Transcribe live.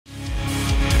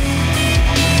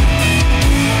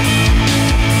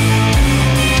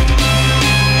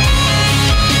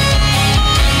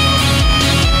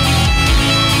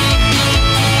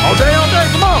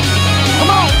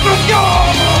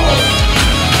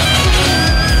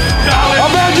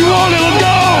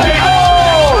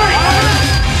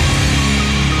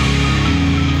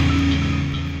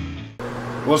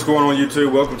What's going on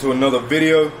YouTube? Welcome to another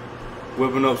video.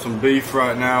 Whipping up some beef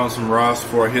right now and some rice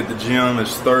before I hit the gym.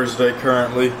 It's Thursday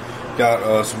currently.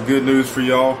 Got some good news for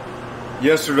y'all.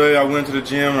 Yesterday I went to the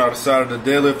gym and I decided to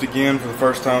deadlift again for the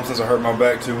first time since I hurt my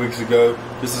back 2 weeks ago,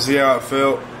 just to see how it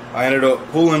felt. I ended up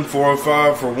pulling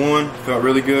 405 for one. Felt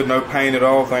really good, no pain at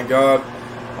all, thank God.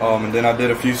 And then I did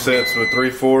a few sets with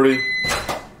 340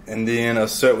 and then a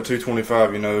set with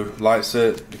 225, you know, light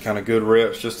set, kind of good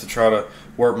reps just to try to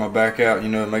work my back out, you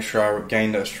know, and make sure I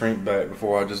gain that strength back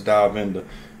before I just dive into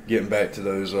getting back to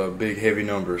those big heavy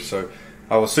numbers. So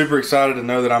I was super excited to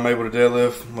know that I'm able to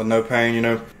deadlift with no pain, you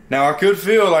know. Now I could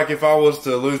feel like if I was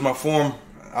to lose my form,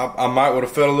 I might would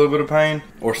have felt a little bit of pain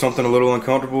or something a little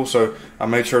uncomfortable, so I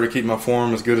made sure to keep my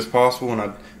form as good as possible, and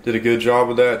I did a good job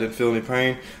with that. Didn't feel any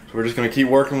pain. So we're just going to keep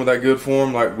working with that good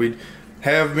form like we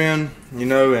have been, you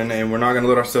know, and we're not going to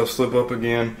let ourselves slip up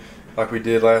again like we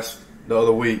did the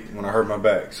other week when I hurt my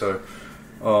back. So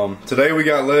today we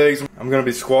got legs. I'm going to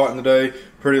be squatting today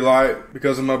pretty light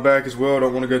because of my back as well. I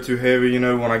don't want to go too heavy, you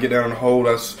know. When I get down and hold,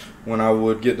 that's when I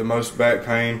would get the most back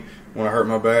pain when I hurt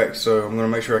my back. So I'm going to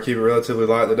make sure I keep it relatively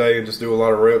light today and just do a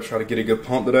lot of reps, try to get a good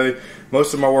pump today.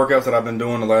 Most of my workouts that I've been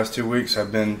doing the last 2 weeks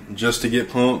have been just to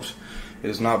get pumps. It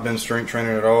has not been strength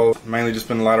training at all. Mainly just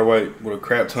been lighter weight with a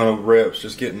crap ton of reps,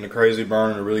 just getting the crazy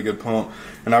burn and a really good pump.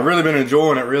 And I've really been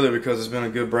enjoying it really because it's been a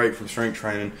good break from strength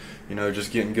training, you know,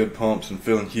 just getting good pumps and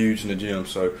feeling huge in the gym.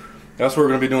 So that's what we're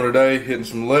going to be doing today, hitting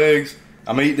some legs.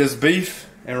 I'm going to eat this beef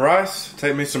and rice,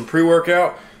 take me some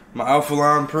pre-workout, my Alpha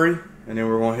Line Pre, and then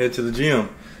we're going to head to the gym.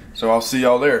 So I'll see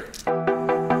y'all there.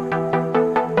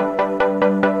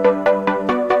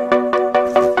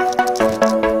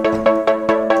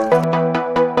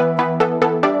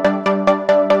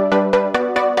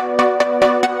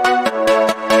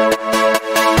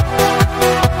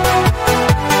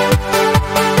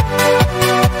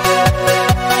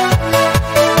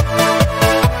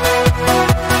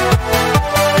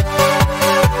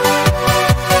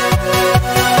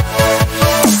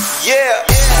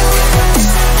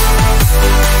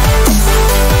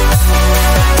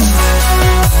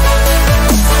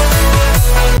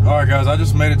 I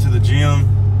just made it to the gym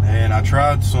and I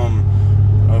tried some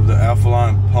of the Alpha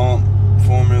Line Pump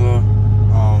formula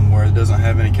where it doesn't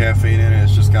have any caffeine in it.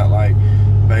 It's just got like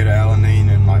beta alanine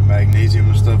and like magnesium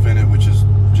and stuff in it, which is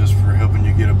just for helping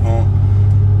you get a pump.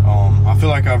 I feel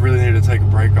like I really needed to take a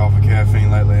break off of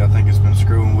caffeine lately. I think it's been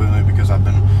screwing with me because I've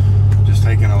been just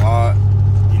taking a lot,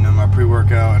 you know, my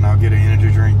pre-workout, and I'll get an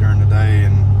energy drink during the day,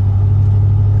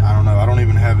 and I don't know, I don't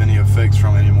even have any effects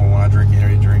from it anymore when I drink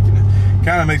energy drink. And it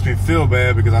kind of makes me feel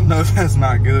bad because I know that's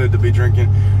not good to be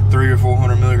drinking 300 or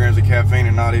 400 milligrams of caffeine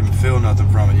and not even feel nothing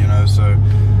from it, you know. So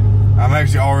I'm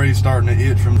actually already starting to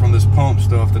itch from this pump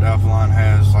stuff that Alpha Line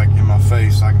has, like in my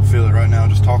face. I can feel it right now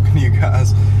just talking to you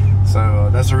guys.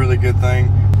 So that's a really good thing.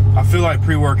 I feel like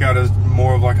pre-workout is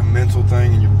more of like a mental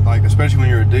thing, and you like, especially when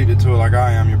you're addicted to it like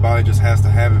I am, your body just has to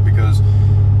have it because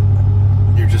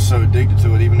you're just so addicted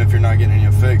to it, even if you're not getting any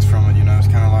effects from it. You know, it's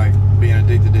kind of like being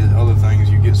addicted to other things.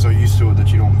 You get so used to it that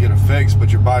you don't get effects,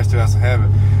 but your body still has to have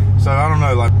it. So I don't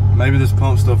know, like maybe this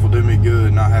pump stuff will do me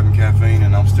good, not having caffeine,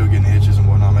 and I'm still getting itches and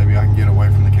whatnot. Maybe I can get away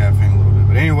from the caffeine a little bit.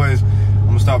 But anyways, I'm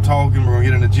gonna stop talking. We're gonna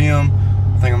get in the gym.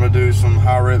 I think I'm gonna do some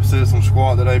high rep sets, some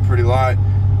squat today, pretty light,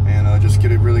 and just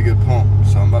get a really good pump.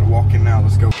 So I'm about to walk in now.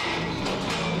 Let's go.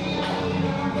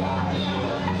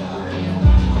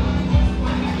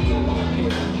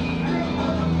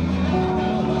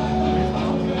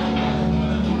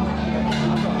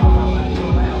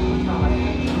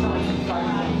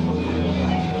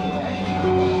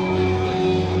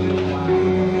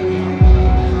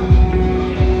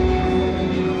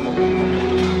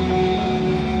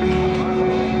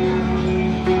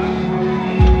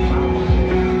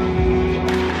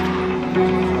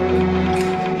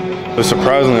 But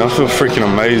surprisingly, I feel freaking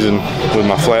amazing with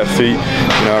my flat feet.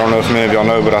 You know, I don't know if many of y'all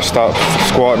know, but I stopped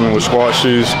squatting with squat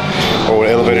shoes or with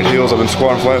elevated heels. I've been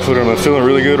squatting flat footed. I've been feeling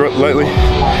really good lately.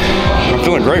 I'm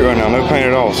feeling great right now, no pain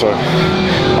at all. So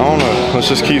I don't know, let's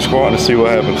just keep squatting and see what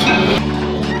happens.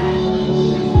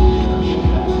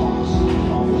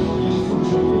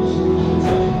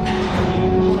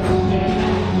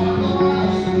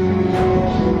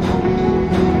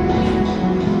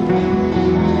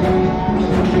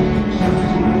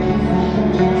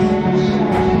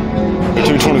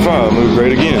 225, move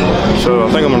great again. So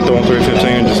I think I'm gonna throw on 315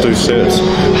 and just do sets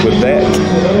with that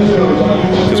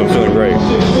because I'm feeling great.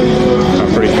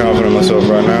 I'm pretty confident in myself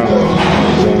right now.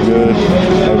 Feeling good,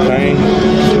 no pain.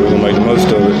 So we're gonna make the most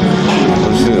of it.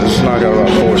 Let's knock out about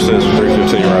 4 sets with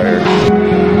 315 right here.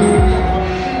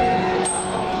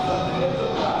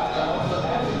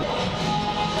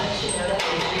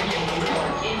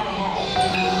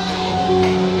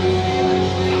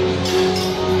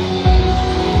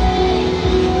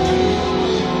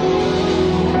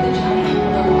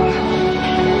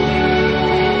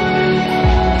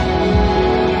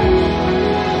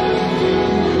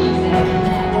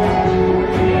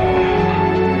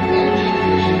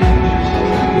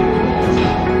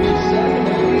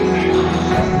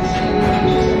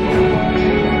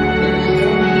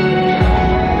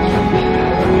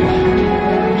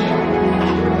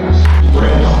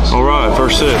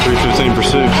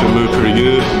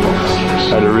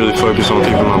 I had to really focus on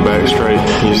keeping my back straight.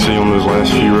 You see on those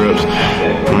last few reps,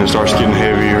 when it starts getting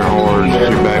heavier, hard,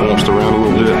 your back wants to round a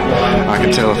little bit. I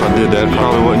could tell if I did that, it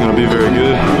probably wasn't going to be very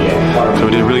good. So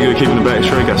we did really good keeping the back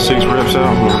straight. Got 6 reps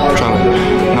out. We're trying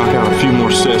to knock out a few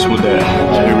more sets with that.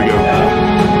 So here we go.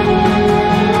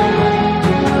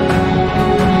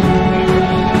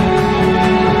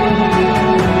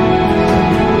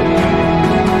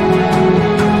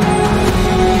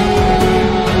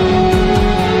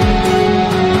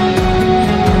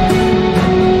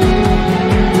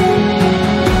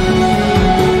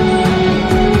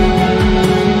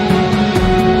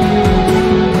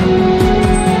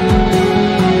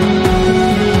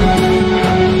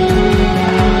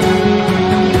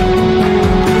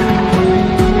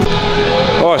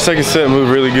 Second set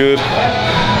moved really good.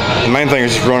 The main thing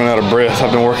is just running out of breath.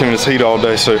 I've been working in this heat all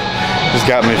day, so it's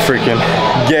got me freaking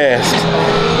gassed,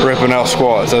 repping out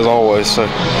squats as always. So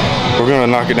we're gonna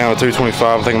knock it down to 225.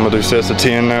 I think I'm gonna do sets of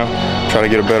 10 now. Try to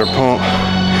get a better pump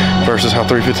versus how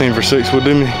 315 for 6 would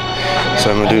do me. So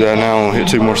I'm gonna do that now. I'm gonna hit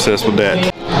 2 more sets with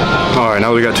that. All right,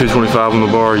 now we got 225 on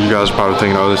the bar. You guys are probably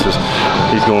thinking, oh,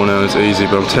 he's going down, it's easy.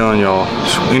 But I'm telling y'all,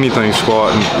 anything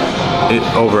squatting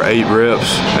over 8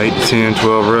 reps, 8 to 10,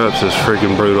 12 reps is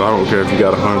freaking brutal. I don't care if you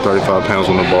got 135 pounds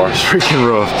on the bar, it's freaking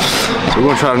rough. So we're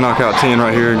gonna try to knock out 10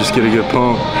 right here and just get a good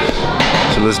pump.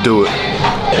 So let's do it.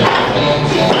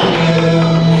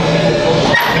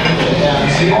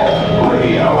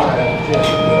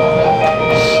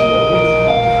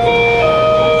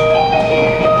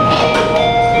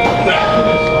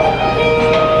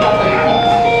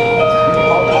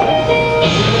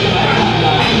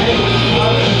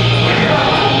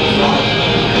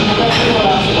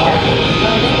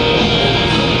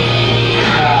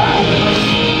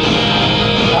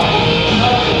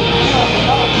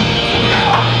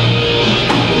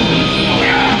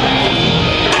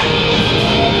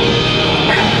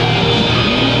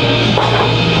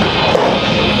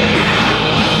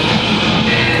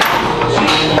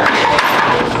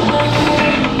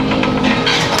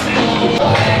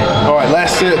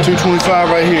 Set 225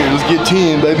 right here. Let's get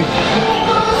 10, baby.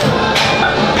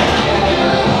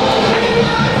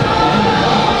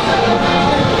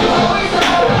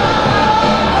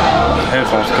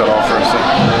 Headphones cut off for a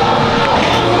second.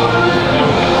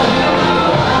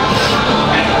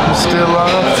 Still I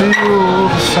feel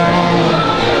the same.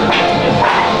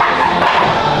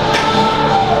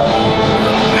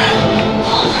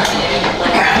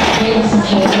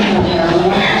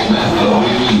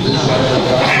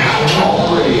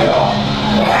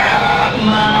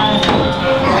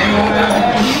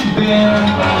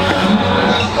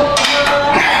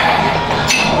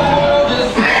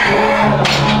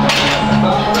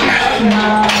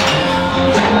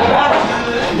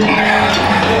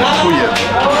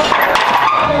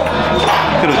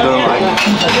 Could have done like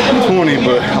 20,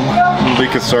 but I'm gonna be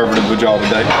conservative with y'all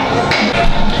today.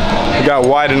 We got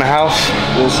White in the house.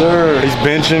 Yes, sir. He's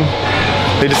benching.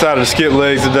 He decided to skip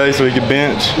legs today so he could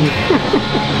bench.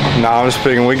 Nah, I'm just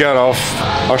picking. We got off,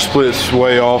 our split's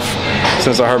way off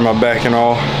since I hurt my back and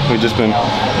all. We've just been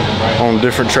on a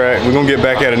different track. We're gonna get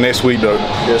back at it next week though.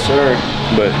 Yes, sir.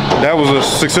 But that was a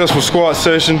successful squat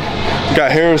session.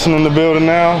 Got Harrison in the building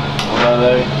now.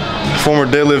 Former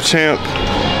deadlift champ.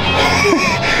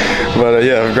 But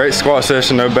yeah, great squat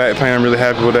session, no back pain. I'm really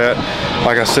happy with that.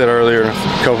 Like I said earlier in a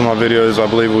couple of my videos, I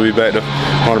believe we'll be back to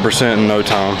 100% in no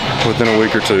time, within a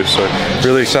week or two. So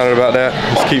really excited about that.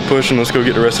 Let's keep pushing. Let's go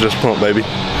get the rest of this pump, baby.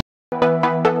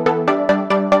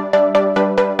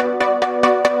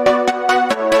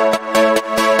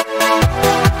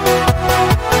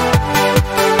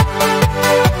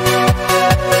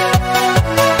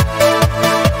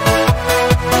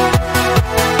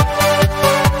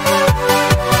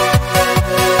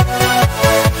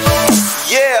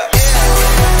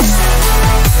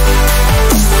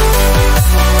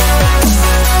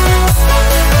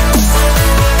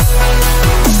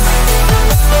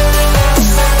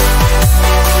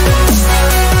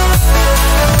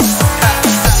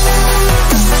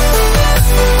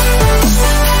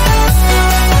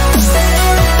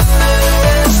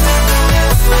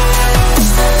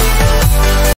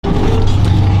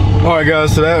 Alright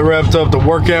guys, so that wrapped up the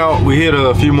workout. We hit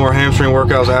a few more hamstring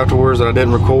workouts afterwards that I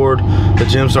didn't record. The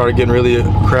gym started getting really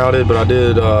crowded, but I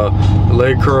did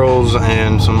leg curls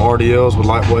and some RDLs with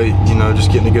lightweight, you know,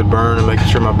 just getting a good burn and making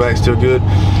sure my back's still good.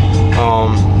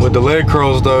 With the leg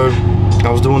curls though,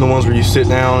 I was doing the ones where you sit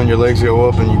down and your legs go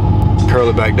up and you curl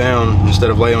it back down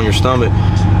instead of lay on your stomach.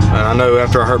 And I know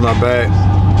after I hurt my back,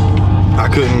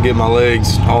 I couldn't get my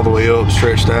legs all the way up,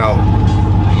 stretched out.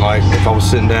 like if I was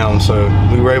sitting down. So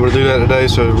we were able to do that today,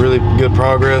 so really good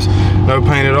progress. No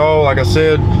pain at all. Like I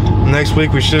said, next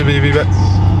week we should be back.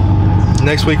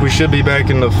 Next week we should be back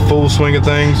in the full swing of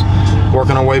things,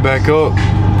 working our way back up,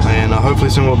 and hopefully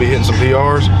soon we'll be hitting some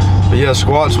PRs. But yeah,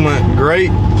 squats went great.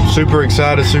 Super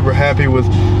excited, super happy with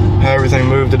how everything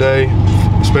moved today,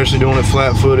 especially doing it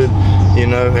flat-footed. You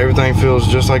know, everything feels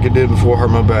just like it did before I hurt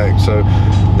my back. So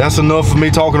that's enough of me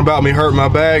talking about me hurting my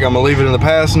back. I'm gonna leave it in the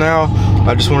past now.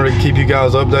 I just wanted to keep you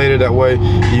guys updated. That way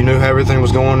you knew how everything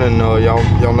was going, and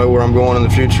y'all know where I'm going in the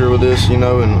future with this, you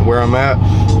know, and where I'm at.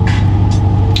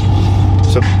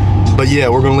 So, but yeah,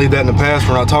 we're gonna leave that in the past.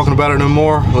 We're not talking about it no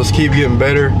more. Let's keep getting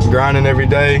better, grinding every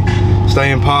day,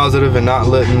 staying positive, and not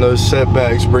letting those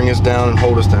setbacks bring us down and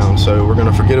hold us down. So we're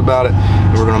gonna forget about it,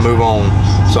 and we're gonna move on.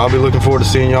 So I'll be looking forward to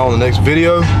seeing y'all in the next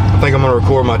video. I think I'm gonna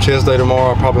record my chest day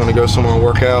tomorrow. I'm probably gonna go somewhere and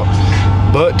work out,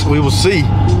 but we will see.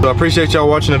 So I appreciate y'all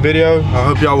watching the video. I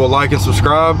hope y'all will like and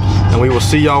subscribe, and we will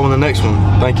see y'all in the next one.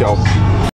 Thank y'all.